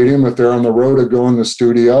Eagles Stadium. If they're on the road, I'd go in the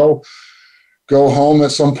studio, go home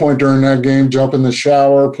at some point during that game, jump in the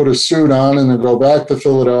shower, put a suit on, and then go back to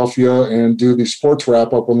Philadelphia and do the sports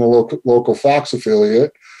wrap-up on the local Fox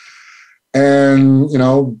affiliate. And,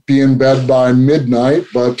 be in bed by midnight,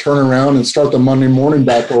 but turn around and start the Monday morning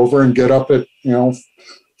back over and get up at,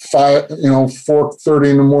 4:30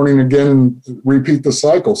 in the morning again and repeat the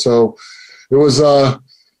cycle. So it was a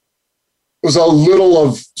little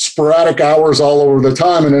of sporadic hours all over the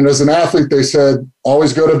time. And then as an athlete, they said,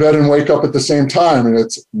 always go to bed and wake up at the same time. And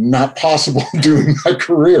it's not possible doing my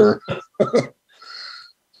career.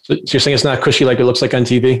 So you're saying it's not cushy like it looks like on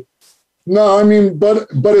TV? No, I mean, but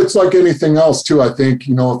it's like anything else too. I think,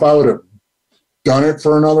 if I would have done it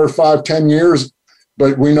for another 5-10 years,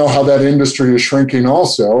 but we know how that industry is shrinking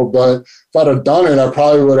also. But if I'd have done it, I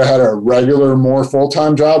probably would have had a regular, more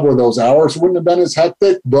full-time job where those hours wouldn't have been as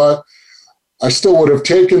hectic, but I still would have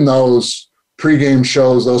taken those pregame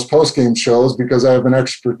shows, those postgame shows, because I have an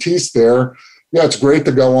expertise there. Yeah, it's great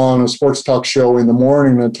to go on a sports talk show in the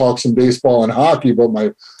morning and talk some baseball and hockey, but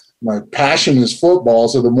my passion is football.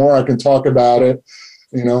 So the more I can talk about it,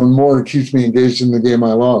 the more it keeps me engaged in the game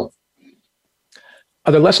I love.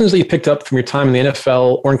 Are there lessons that you picked up from your time in the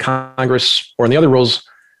NFL or in Congress or in the other roles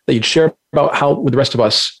that you'd share about how, with the rest of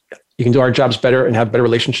us, you can do our jobs better and have better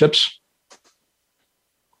relationships?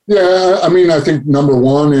 Yeah, I mean, I think number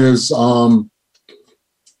one is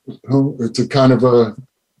it's a kind of a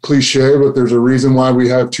cliche, but there's a reason why we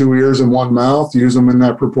have 2 ears and 1 mouth. Use them in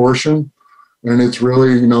that proportion. And it's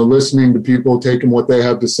really, listening to people, taking what they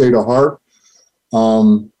have to say to heart.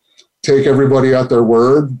 Take everybody at their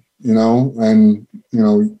word, and,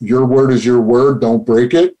 your word is your word. Don't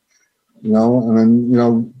break it, and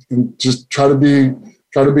then, and just try to be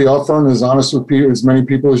upfront and as honest with as many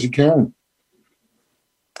people as you can.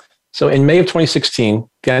 So in May of 2016,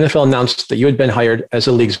 the NFL announced that you had been hired as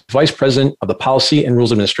the league's vice president of the Policy and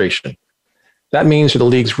Rules Administration. That means you're the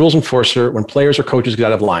league's rules enforcer when players or coaches get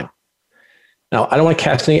out of line. Now, I don't want to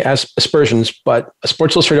cast any aspersions, but a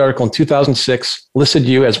Sports Illustrated article in 2006 listed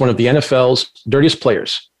you as one of the NFL's dirtiest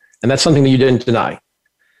players, and that's something that you didn't deny.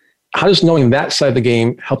 How does knowing that side of the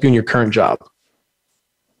game help you in your current job?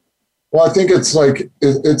 Well, I think it's like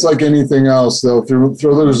anything else, though. Through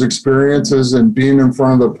those experiences and being in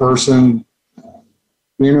front of the person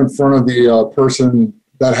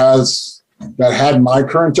that had my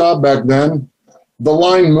current job back then, the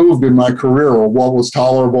line moved in my career, or what was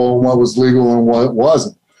tolerable and what was legal and what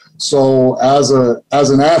wasn't. So as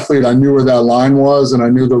an athlete, I knew where that line was, and I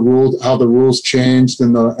knew the rules, how the rules changed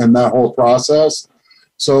in that whole process.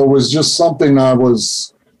 So it was just something I'd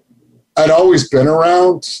always been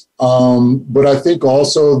around. But I think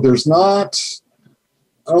also I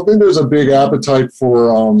don't think there's a big appetite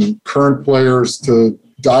for current players to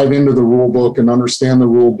dive into the rule book and understand the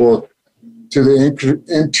rule book to the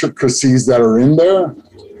intricacies that are in there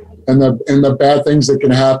and the bad things that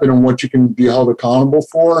can happen and what you can be held accountable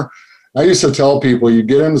for. I used to tell people, you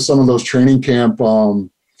get into some of those training camp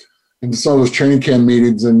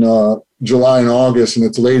meetings in July and August, and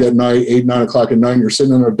it's late at night, 8, 9 o'clock at night, and you're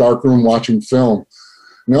sitting in a dark room watching film.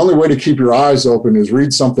 And the only way to keep your eyes open is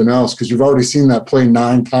read something else, because you've already seen that play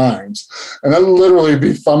 9 times. And I'd literally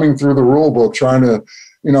be thumbing through the rule book trying to,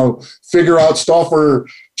 figure out stuff. Or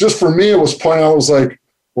just for me, it was pointing out, I was like,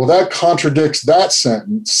 well, that contradicts that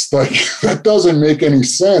sentence. Like, that doesn't make any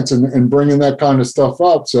sense, and bringing that kind of stuff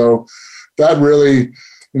up. So that really,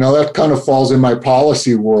 that kind of falls in my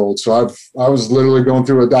policy world. So I was literally going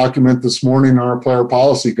through a document this morning on our player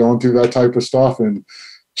policy, going through that type of stuff and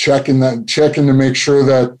checking to make sure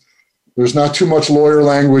that there's not too much lawyer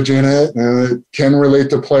language in it, and it can relate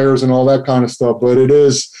to players and all that kind of stuff. But it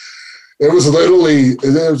was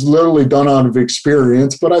literally done out of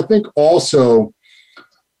experience. But I think also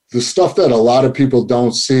the stuff that a lot of people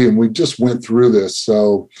don't see, and we just went through this.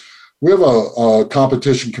 So we have a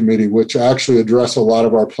competition committee, which actually address a lot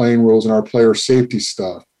of our playing rules and our player safety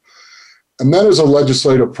stuff. And that is a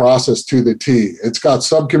legislative process to the T. It's got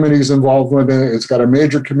subcommittees involved with it. It's got a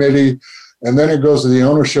major committee, and then it goes to the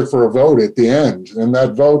ownership for a vote at the end. And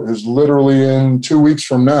that vote is literally in 2 weeks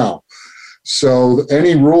from now. So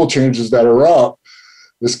any rule changes that are up,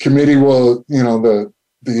 this committee will,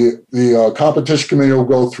 the competition committee will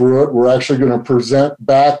go through it. We're actually going to present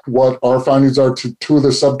back what our findings are to 2 of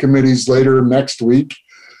the subcommittees later next week.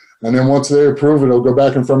 And then once they approve it, it'll go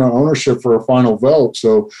back in front of ownership for a final vote.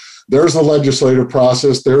 So there's the legislative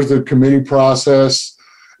process, there's the committee process,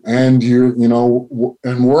 and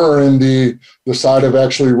and we're in the side of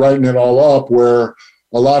actually writing it all up, where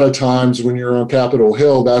a lot of times when you're on Capitol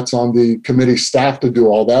Hill, that's on the committee staff to do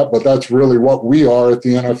all that. But that's really what we are at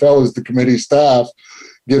the NFL, is the committee staff,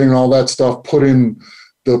 getting all that stuff put in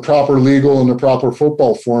the proper legal and the proper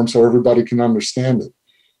football form so everybody can understand it.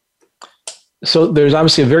 So there's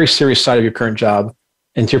obviously a very serious side of your current job.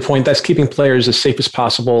 And to your point, that's keeping players as safe as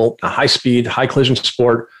possible, a high-speed, high-collision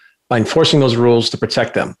sport, by enforcing those rules to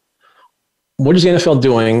protect them. What is the NFL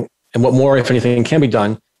doing, and what more, if anything, can be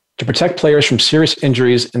done to protect players from serious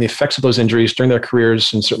injuries and the effects of those injuries during their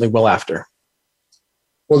careers and certainly well after?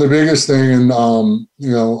 Well, the biggest thing, and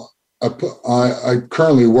I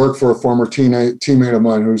currently work for a former teammate of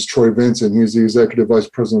mine who's Troy Vincent. He's the executive vice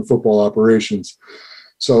president of football operations.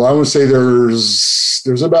 So I would say there's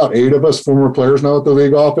about 8 of us former players now at the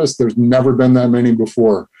league office. There's never been that many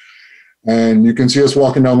before. And you can see us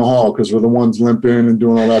walking down the hall because we're the ones limping and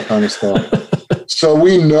doing all that kind of stuff. So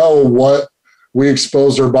we know what we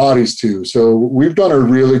expose our bodies to. So we've done a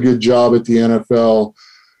really good job at the NFL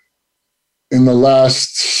in the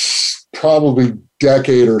last probably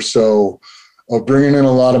decade or so of bringing in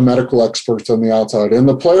a lot of medical experts on the outside. And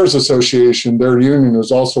the Players Association, their union,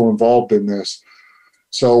 is also involved in this.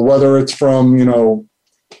 So whether it's from,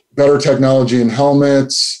 better technology in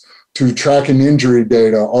helmets to tracking injury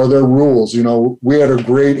data, are there rules? We had a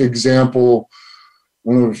great example.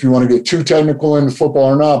 I don't know if you want to get too technical into football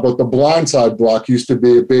or not, but the blindside block used to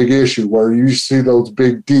be a big issue where you see those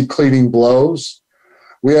big decleating blows.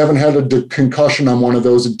 We haven't had a concussion on one of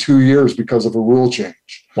those in 2 years because of a rule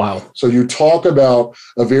change. Wow. So you talk about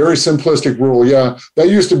a very simplistic rule. Yeah, that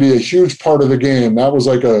used to be a huge part of the game. That was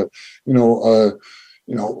like a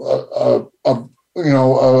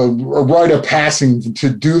rite of passing to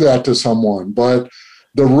do that to someone. But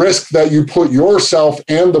the risk that you put yourself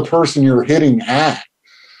and the person you're hitting at,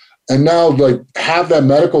 and now have that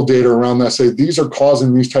medical data around that, say these are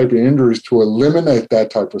causing these type of injuries, to eliminate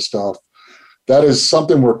that type of stuff. That is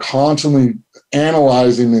something we're constantly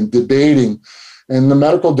analyzing and debating. And the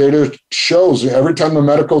medical data shows every time the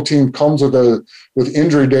medical team comes with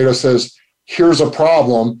injury data, says, here's a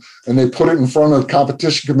problem, and they put it in front of the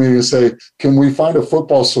competition committee and say, can we find a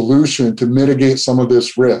football solution to mitigate some of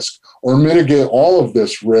this risk or mitigate all of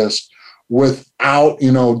this risk without,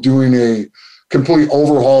 doing a complete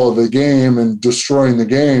overhaul of the game and destroying the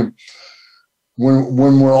game.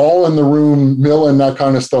 When we're all in the room milling that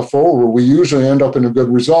kind of stuff over, we usually end up in a good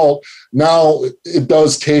result. Now, it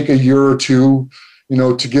does take a year or two,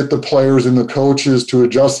 to get the players and the coaches to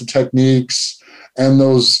adjust the techniques and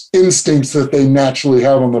those instincts that they naturally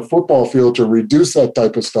have on the football field to reduce that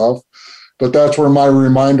type of stuff. But that's where my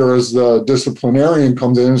reminder as the disciplinarian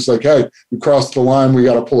comes in. It's like, hey, you crossed the line, we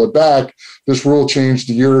got to pull it back. This rule changed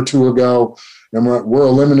a year or two ago, and we're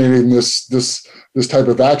eliminating this type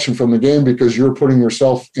of action from the game because you're putting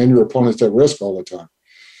yourself and your opponents at risk all the time.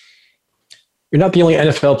 You're not the only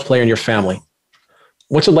NFL player in your family.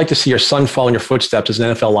 What's it like to see your son follow in your footsteps as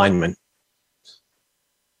an NFL lineman?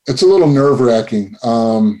 It's a little nerve-wracking.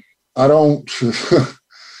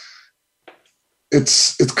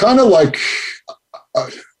 It's kind of like,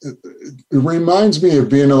 it reminds me of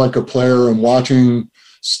being like a player and watching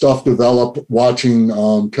stuff develop, watching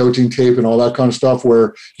coaching tape and all that kind of stuff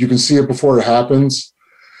where you can see it before it happens.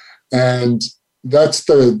 And that's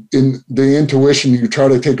the intuition you try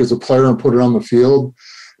to take as a player and put it on the field.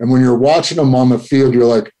 And when you're watching them on the field, you're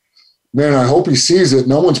like, man, I hope he sees it.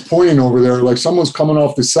 No one's pointing over there. Like someone's coming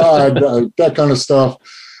off the side, that kind of stuff.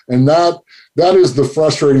 And that is the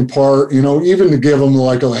frustrating part, even to give them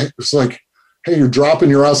it's like, hey, you're dropping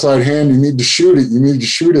your outside hand. You need to shoot it. You need to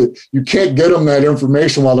shoot it. You can't get them that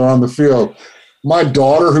information while they're on the field. My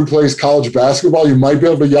daughter who plays college basketball, you might be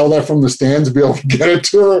able to yell that from the stands and be able to get it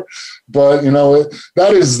to her. But,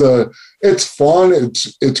 it's fun.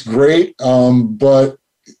 It's great. But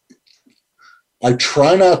I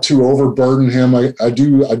try not to overburden him. I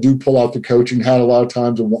do pull out the coaching hat a lot of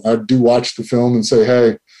times, and I do watch the film and say,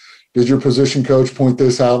 hey, did your position coach point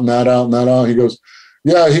this out and that out and that out? He goes,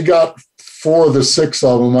 yeah, he got 4 of the 6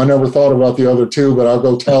 of them. I never thought about the other 2, but I'll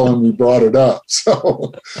go tell him you brought it up.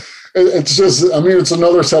 So it's just, it's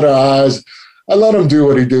another set of eyes. I let him do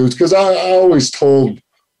what he does because I always told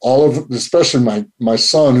all of, especially my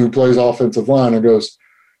son who plays offensive line, I goes,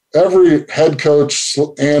 every head coach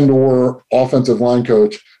and or offensive line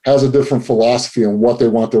coach has a different philosophy on what they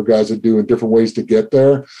want their guys to do and different ways to get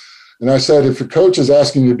there. And I said, if a coach is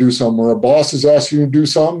asking you to do something or a boss is asking you to do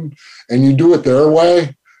something and you do it their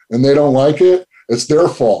way and they don't like it, it's their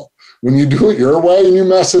fault. When you do it your way and you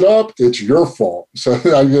mess it up, it's your fault. So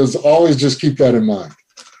I always just keep that in mind.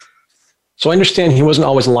 So I understand he wasn't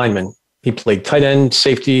always a lineman. He played tight end,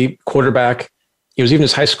 safety, quarterback. He was even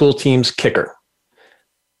his high school team's kicker.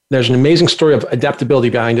 There's an amazing story of adaptability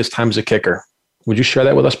behind his time as a kicker. Would you share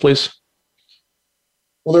that with us, please?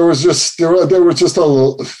 Well, when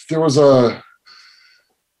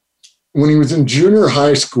he was in junior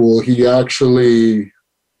high school, he was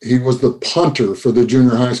the punter for the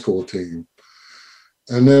junior high school team.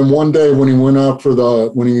 And then one day when he went up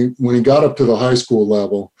when he got up to the high school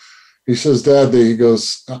level, he says, Dad, he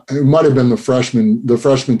goes, it might have been the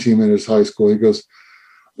freshman team in his high school. He goes,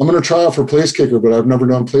 I'm going to try out for place kicker, but I've never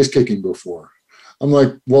done place kicking before. I'm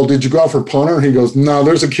like, well, did you go out for punter? He goes, no,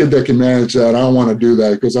 there's a kid that can manage that. I don't want to do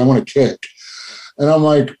that because I want to kick. And I'm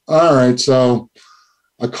like, all right. So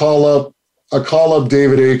I call up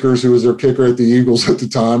David Akers, who was their kicker at the Eagles at the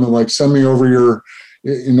time. I'm like, send me over your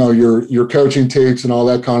coaching tapes and all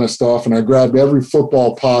that kind of stuff. And I grabbed every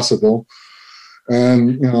football possible.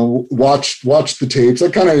 and, watched the tapes. I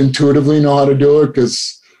kind of intuitively know how to do it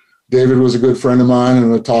because David was a good friend of mine,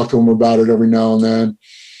 and I talked to him about it every now and then.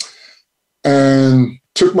 And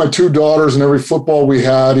took my 2 daughters and every football we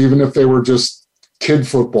had, even if they were just kid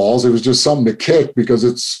footballs, it was just something to kick because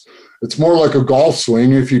it's more like a golf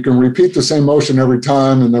swing. If you can repeat the same motion every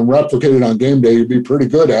time and then replicate it on game day, you'd be pretty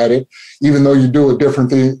good at it, even though you do it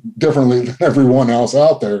differently than everyone else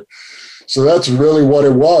out there. So that's really what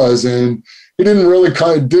it was. And it didn't really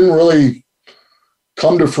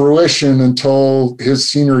come to fruition until his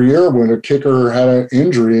senior year when a kicker had an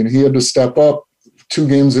injury and he had to step up 2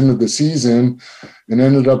 games into the season and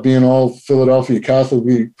ended up being all Philadelphia Catholic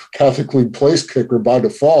League place kicker by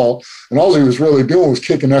default. And all he was really doing was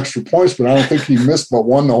kicking extra points, but I don't think he missed but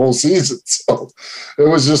 1 the whole season. So it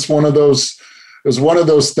was just one of those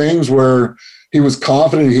things where he was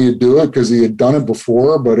confident he'd do it because he had done it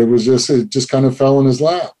before, but it just kind of fell in his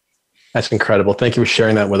lap. That's incredible. Thank you for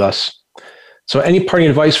sharing that with us. So any parting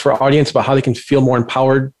advice for our audience about how they can feel more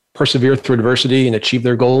empowered, persevere through adversity, and achieve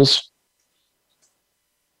their goals?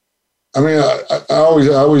 I mean, I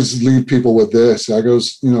always leave people with this. I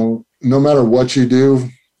goes, no matter what you do,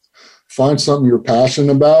 find something you're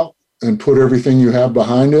passionate about and put everything you have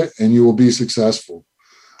behind it, and you will be successful.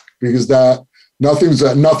 Because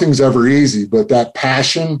nothing's ever easy, but that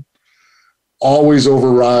passion always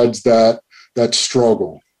overrides that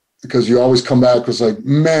struggle. Because you always come back with like,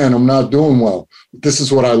 man, I'm not doing well. This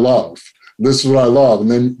is what I love. This is what I love.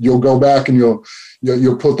 And then you'll go back and you'll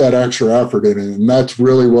put that extra effort in it. And that's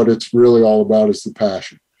really what it's really all about, is the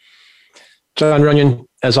passion. Jon Runyan,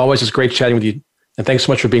 as always, it's great chatting with you. And thanks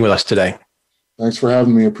so much for being with us today. Thanks for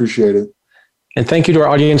having me. Appreciate it. And thank you to our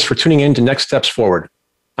audience for tuning in to Next Steps Forward.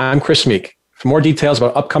 I'm Chris Meek. For more details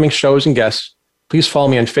about upcoming shows and guests, please follow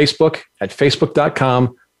me on Facebook at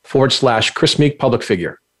facebook.com/Chris Meek Public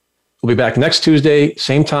Figure. We'll be back next Tuesday,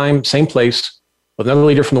 same time, same place, with another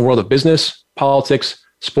leader from the world of business, politics,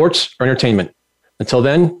 sports, or entertainment. Until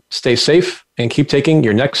then, stay safe and keep taking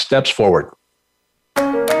your next steps forward.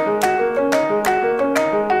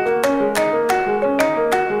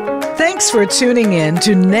 Thanks for tuning in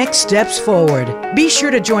to Next Steps Forward. Be sure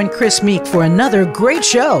to join Chris Meek for another great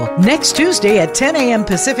show next Tuesday at 10 a.m.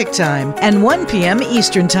 Pacific Time and 1 p.m.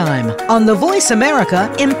 Eastern Time on the Voice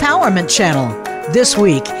America Empowerment Channel. This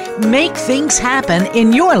week, make things happen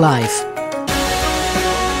in your life.